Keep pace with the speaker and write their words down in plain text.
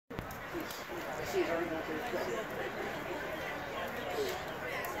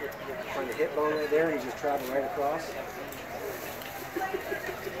Find the hip bone right there, and you just travel right across.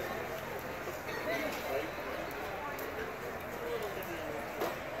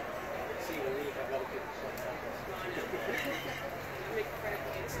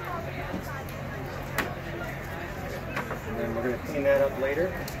 And then we're going to clean that up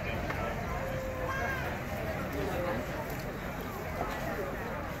later.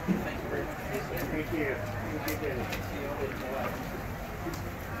 Thank you. Thank you.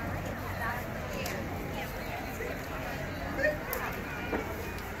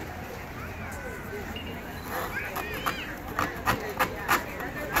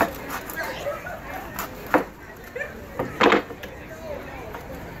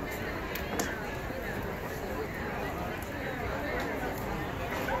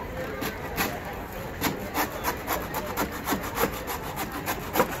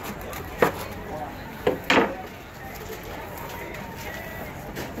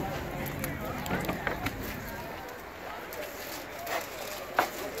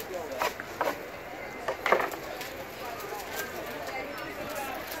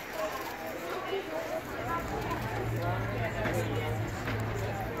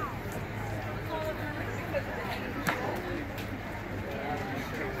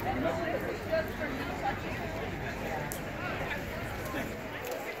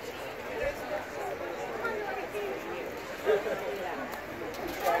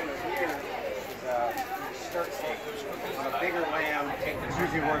 On a bigger lamb, it's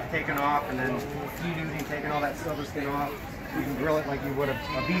usually worth taking off and then de-nuding, taking all that silver skin off. You can grill it like you would a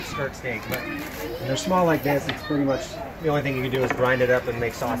beef skirt steak, but when they're small like this, it's pretty much the only thing you can do is grind it up and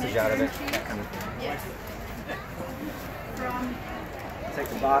make sausage out of it. Take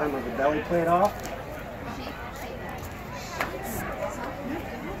the bottom of the belly plate off.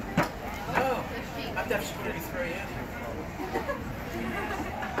 Oh, I've done 33 years.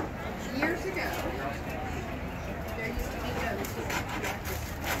 Years ago, there used to be those.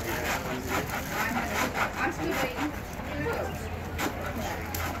 I'm still waiting for those.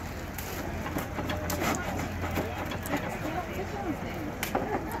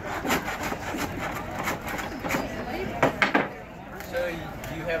 So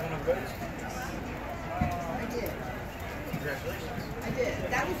you have one of those? I did. Congratulations. I did.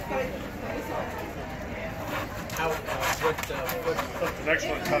 That was fun. How, That's an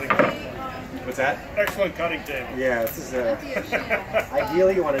excellent cutting table. What's that? Excellent cutting table. Yeah, this is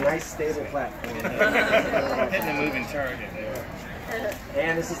ideally you want a nice stable platform. Hitting a moving target.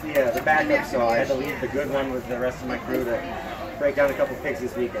 And this is the backup saw. I had to leave the good one with the rest of my crew to break down a couple pigs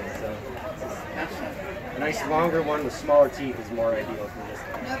this weekend. So a nice longer one with smaller teeth is more ideal for this.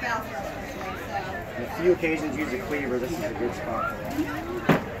 No valve thrusters. On a few occasions use a cleaver. This is a good spot for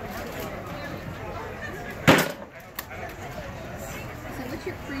that. So what's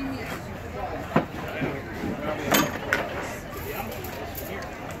your creamiest?